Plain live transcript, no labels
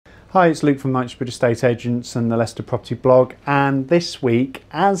Hi, it's Luke from Knightsbridge Estate Agents and the Leicester Property Blog, and this week,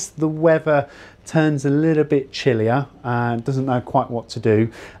 as the weather turns a little bit chillier and doesn't know quite what to do,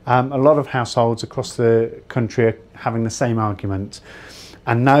 a lot of households across the country are having the same argument.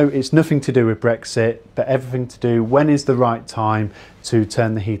 And no, it's nothing to do with Brexit, but everything to do when is the right time to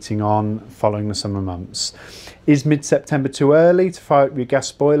turn the heating on following the summer months. Is mid-September too early to fire up your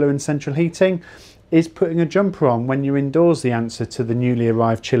gas boiler and central heating? Is putting a jumper on when you're indoors the answer to the newly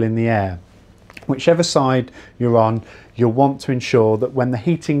arrived chill in the air? Whichever side you're on, you'll want to ensure that when the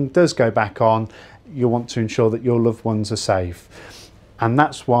heating does go back on, you'll want to ensure that your loved ones are safe. And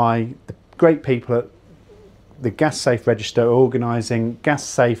that's why the great people at the Gas Safe Register are organising Gas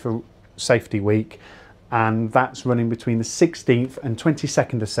Safe Safety Week, and that's running between the 16th and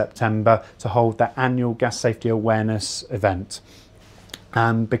 22nd of September to hold their annual gas safety awareness event.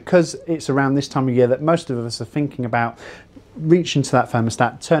 Because it's around this time of year that most of us are thinking about reaching to that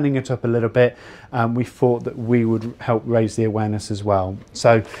thermostat, turning it up a little bit, we thought that we would help raise the awareness as well.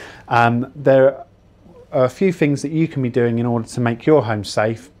 So there are a few things that you can be doing in order to make your home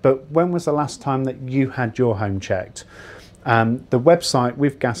safe, but when was the last time that you had your home checked? The website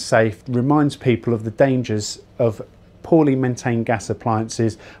with Gas Safe reminds people of the dangers of poorly maintained gas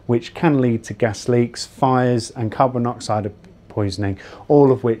appliances, which can lead to gas leaks, fires and carbon monoxide poisoning, all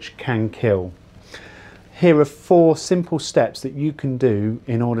of which can kill. Here are 4 simple steps that you can do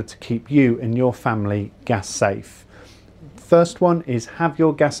in order to keep you and your family gas safe. First one is have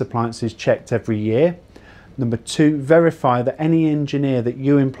your gas appliances checked every year. Number 2, verify that any engineer that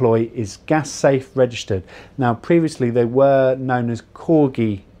you employ is Gas Safe registered. Now previously they were known as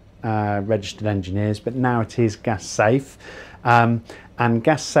Corgi registered engineers, but now it is Gas Safe. And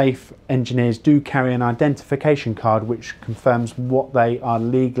Gas Safe engineers do carry an identification card which confirms what they are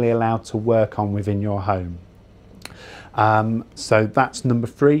legally allowed to work on within your home. So that's number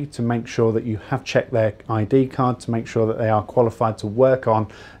 3, to make sure that you have checked their ID card to make sure that they are qualified to work on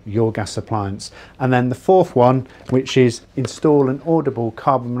your gas appliance. And then the 4th one, which is install an audible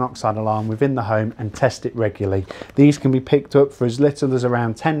carbon monoxide alarm within the home and test it regularly. These can be picked up for as little as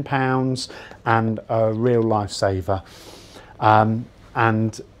around £10 and a real lifesaver.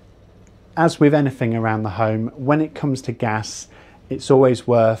 And as with anything around the home, when it comes to gas, it's always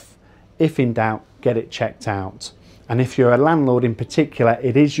worth, if in doubt, get it checked out. And if you're a landlord in particular,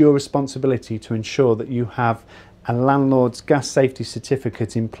 it is your responsibility to ensure that you have a landlord's gas safety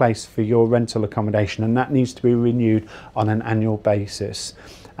certificate in place for your rental accommodation, and that needs to be renewed on an annual basis.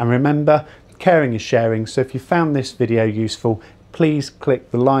 And remember, caring is sharing, so if you found this video useful, please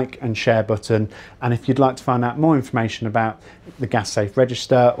click the like and share button. And if you'd like to find out more information about the Gas Safe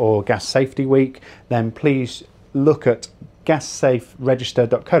Register or Gas Safety Week, then please look at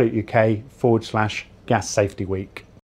gassaferegister.co.uk/Gas Safety Week.